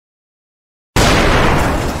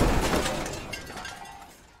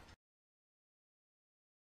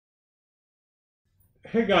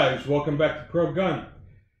Hey guys, welcome back to Pro Gun.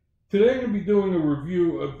 Today I'm going to be doing a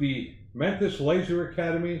review of the Mantis Laser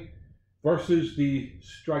Academy versus the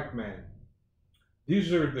Strikeman.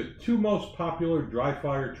 These are the two most popular dry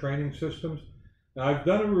fire training systems. Now I've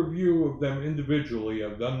done a review of them individually.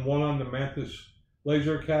 I've done one on the Mantis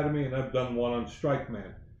Laser Academy and I've done one on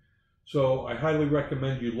Strikeman. So I highly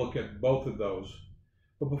recommend you look at both of those.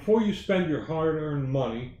 But before you spend your hard-earned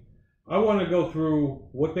money, I want to go through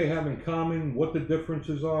what they have in common, what the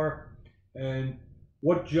differences are, and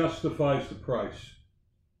what justifies the price.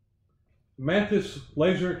 Mantis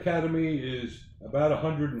Laser Academy is about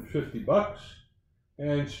 $150,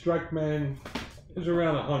 and Strikeman is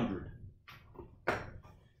around $100.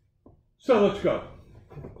 So let's go.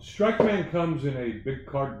 Strikeman comes in a big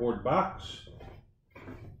cardboard box.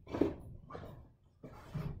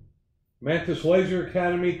 Mantis Laser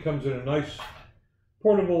Academy comes in a nice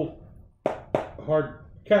portable hard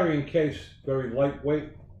carrying case, very lightweight,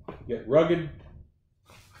 yet rugged.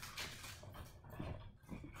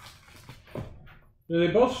 Now, they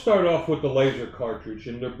both start off with the laser cartridge,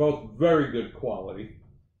 and they're both very good quality.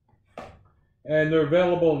 And they're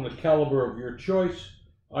available in the caliber of your choice.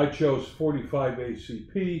 I chose 45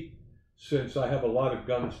 ACP since I have a lot of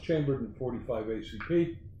guns chambered in 45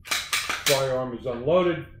 ACP. Firearm is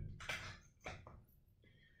unloaded.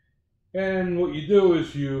 And what you do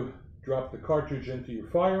is you drop the cartridge into your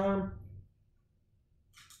firearm.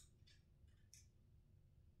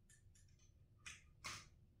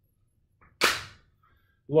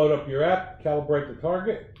 Load up your app, calibrate the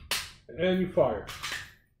target, and you fire.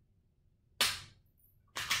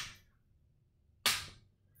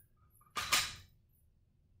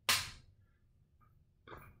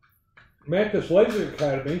 Mantis Laser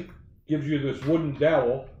Academy gives you this wooden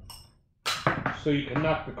dowel so you can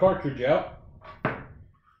knock the cartridge out.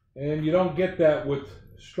 And you don't get that with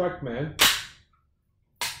Strikeman.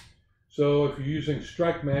 So if you're using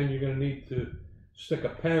Strikeman, you're going to need to stick a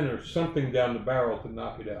pen or something down the barrel to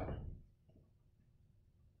knock it out.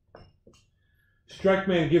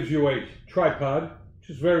 Strikeman gives you a tripod, which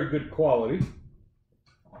is very good quality.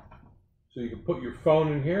 So you can put your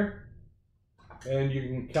phone in here, and you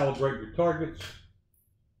can calibrate your targets.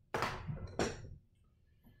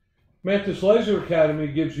 Mantis Laser Academy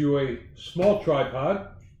gives you a small tripod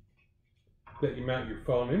that you mount your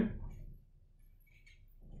phone in.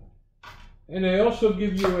 And they also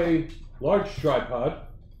give you a large tripod,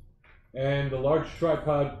 and the large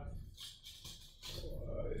tripod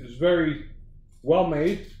is very well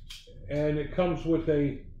made, and it comes with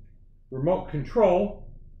a remote control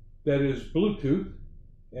that is Bluetooth,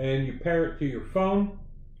 and you pair it to your phone,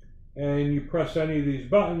 and you press any of these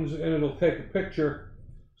buttons and it'll take a picture,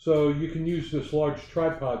 so you can use this large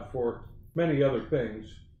tripod for many other things.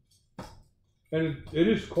 And it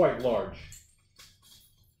is quite large.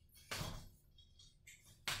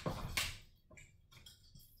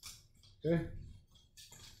 Okay.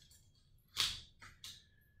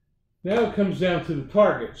 Now it comes down to the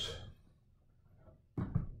targets.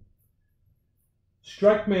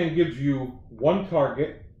 Strikeman gives you one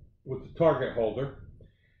target with the target holder,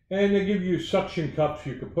 and they give you suction cups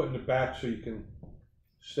you can put in the back so you can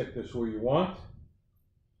stick this where you want.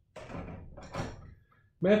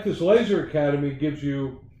 Mantis Laser Academy gives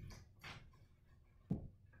you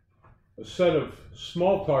a set of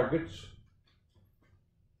small targets,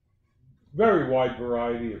 very wide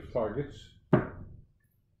variety of targets.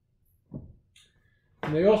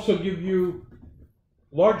 And they also give you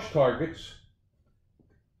large targets.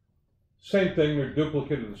 Same thing, they're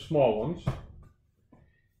duplicate of the small ones.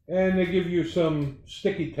 And they give you some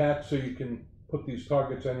sticky tack so you can put these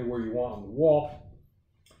targets anywhere you want on the wall.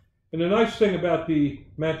 And the nice thing about the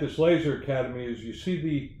Mantis Laser Academy is you see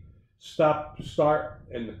the stop, start,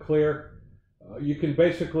 and the clear. You can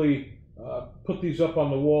basically put these up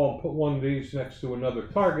on the wall and put one of these next to another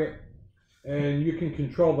target, and you can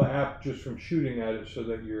control the app just from shooting at it so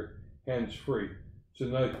that your hand's free. It's a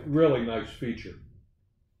nice, really nice feature.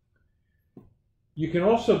 You can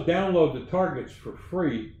also download the targets for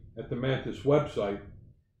free at the Mantis website,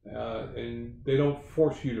 and they don't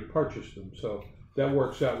force you to purchase them. So that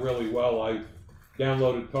works out really well. I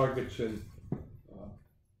downloaded targets and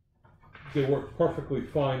they work perfectly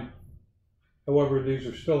fine. However, these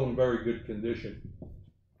are still in very good condition.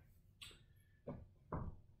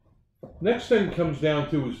 Next thing comes down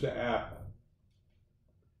to is the app.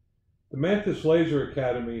 The Mantis Laser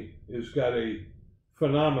Academy has got a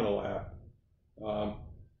phenomenal app.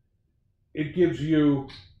 It gives you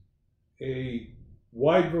a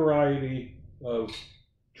wide variety of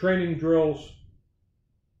training drills.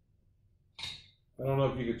 I don't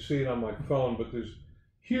know if you can see it on my phone, but there's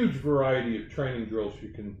huge variety of training drills you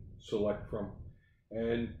can select from.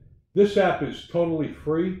 And this app is totally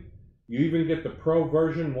free. You even get the pro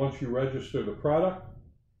version once you register the product.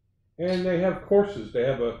 And they have courses. They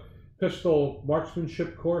have a pistol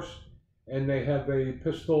marksmanship course, and they have a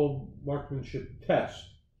pistol marksmanship test.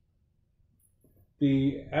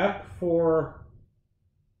 The app for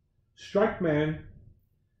Strikeman,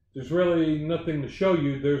 there's really nothing to show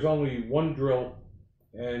you. There's only one drill,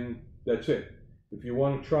 and that's it. If you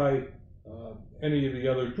want to try any of the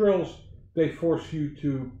other drills, they force you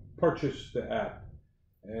to purchase the app.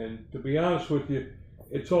 And to be honest with you,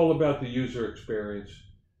 it's all about the user experience.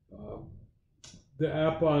 The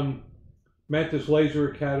app on Mantis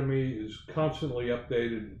Laser Academy is constantly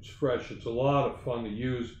updated. It's fresh. It's a lot of fun to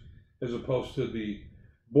use, as opposed to the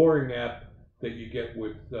boring app that you get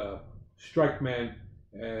with Strikeman.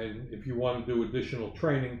 And if you want to do additional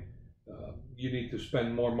training, you need to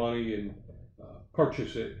spend more money and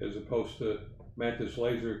purchase it, as opposed to Mantis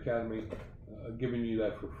Laser Academy giving you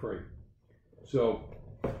that for free. So,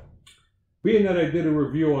 being that I did a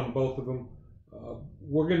review on both of them,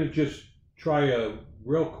 we're going to just try a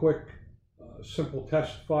real quick, simple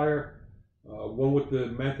test fire, one with the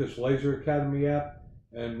Mantis Laser Academy app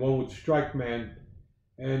and one with Strikeman.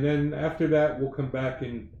 And then after that, we'll come back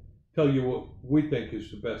and tell you what we think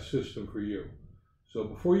is the best system for you. So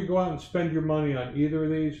before you go out and spend your money on either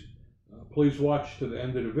of these, please watch to the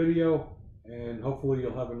end of the video, and hopefully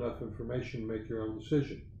you'll have enough information to make your own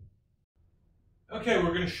decision. Okay,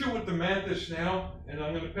 we're going to shoot with the Mantis now, and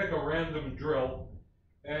I'm going to pick a random drill,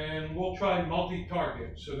 and we'll try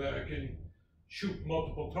multi-target so that I can shoot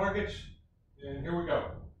multiple targets. And here we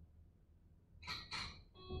go.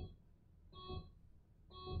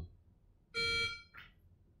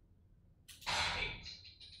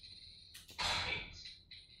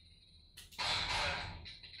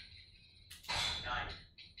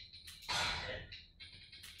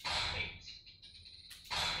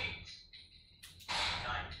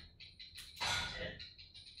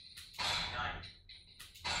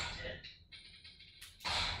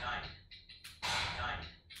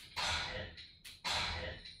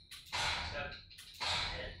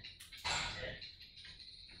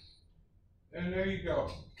 And there you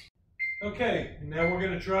go. Okay, now we're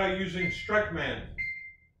going to try using Strikeman.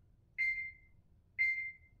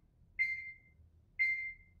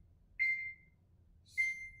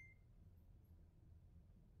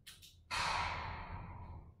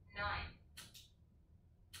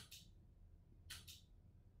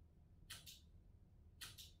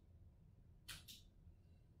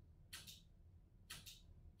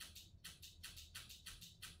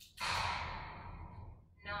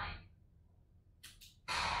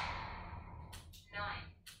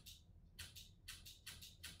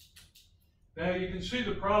 Now you can see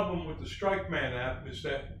the problem with the Strikeman app is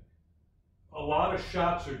that a lot of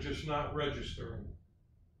shots are just not registering.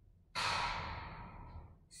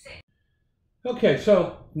 Okay,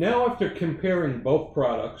 so now after comparing both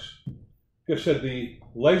products, like I said, the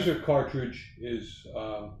laser cartridge is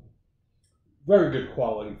very good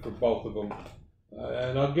quality for both of them.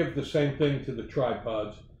 And I'll give the same thing to the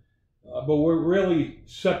tripods. But what really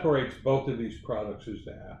separates both of these products is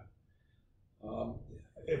the app.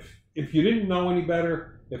 If you didn't know any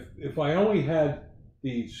better, if I only had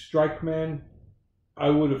the Strikeman, I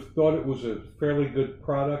would have thought it was a fairly good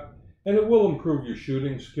product, and it will improve your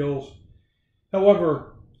shooting skills.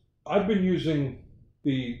 However, I've been using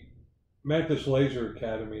the Mantis Laser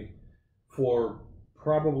Academy for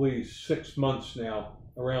probably 6 months now,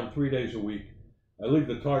 around 3 days a week. I leave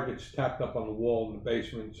the targets tacked up on the wall in the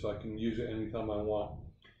basement so I can use it anytime I want.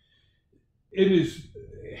 It is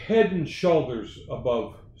head and shoulders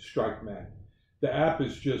above Strikeman. The app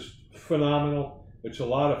is just phenomenal. It's a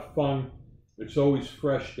lot of fun. It's always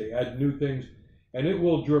fresh. They add new things, and it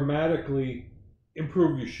will dramatically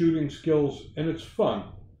improve your shooting skills, and it's fun.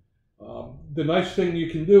 The nice thing you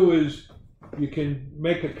can do is you can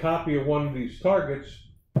make a copy of one of these targets,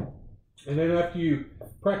 and then after you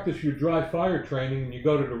practice your dry fire training and you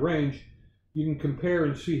go to the range, you can compare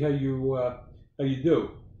and see how you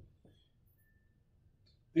do.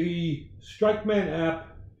 The Strikeman app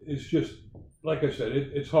is just, like I said,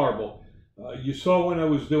 it's horrible. You saw when I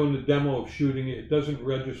was doing the demo of shooting it, it doesn't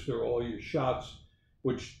register all your shots,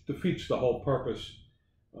 which defeats the whole purpose.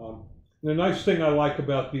 The nice thing I like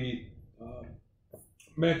about the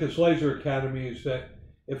Mantis Laser Academy is that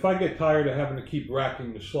if I get tired of having to keep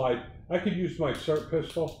racking the slide, I could use my SIRT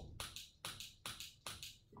pistol.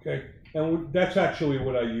 Okay, and that's actually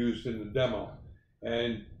what I used in the demo.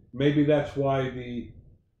 And maybe that's why the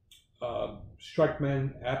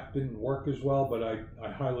Strikeman app didn't work as well, but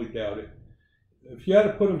I highly doubt it. if you had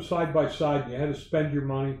to put them side by side and you had to spend your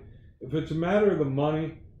money, if it's a matter of the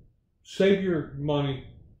money, save your money.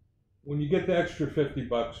 When you get the extra 50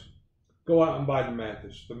 bucks, go out and buy the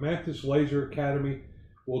Mantis. The Mantis Laser Academy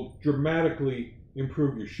will dramatically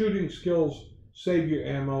improve your shooting skills, save your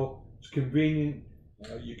ammo. It's convenient.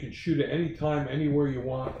 You can shoot at any time, anywhere you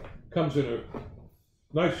want. Comes in a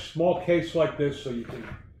nice small case like this, so you can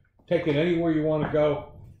take it anywhere you want to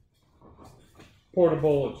go.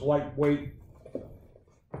 Portable, it's lightweight,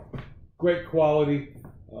 great quality.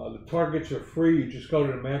 The targets are free. You just go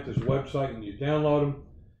to the Mantis website and you download them.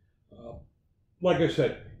 Like I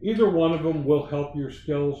said, either one of them will help your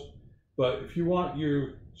skills, but if you want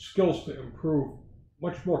your skills to improve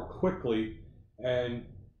much more quickly and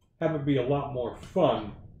have it be a lot more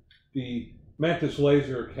fun, the Mantis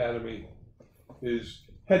Laser Academy is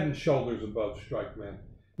head and shoulders above Strikeman.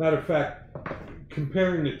 Matter of fact,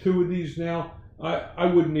 comparing the two of these now, I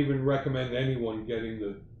wouldn't even recommend anyone getting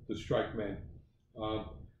the Strikeman.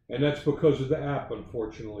 And that's because of the app,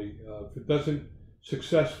 unfortunately. If it doesn't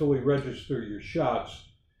successfully register your shots,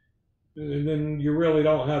 and then you really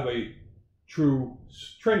don't have a true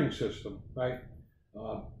training system, right?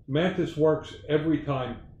 Mantis works every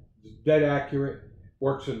time. It's dead accurate,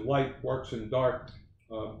 works in light, works in dark.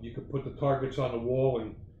 You can put the targets on the wall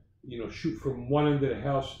and shoot from one end of the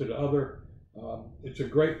house to the other. It's a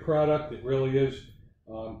great product, it really is.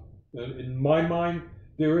 In my mind,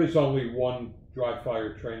 there is only one dry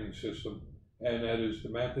fire training system, and that is the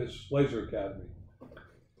Mantis Laser Academy.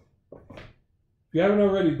 If you haven't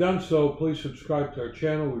already done so, please subscribe to our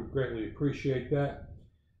channel. We'd greatly appreciate that.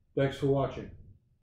 Thanks for watching.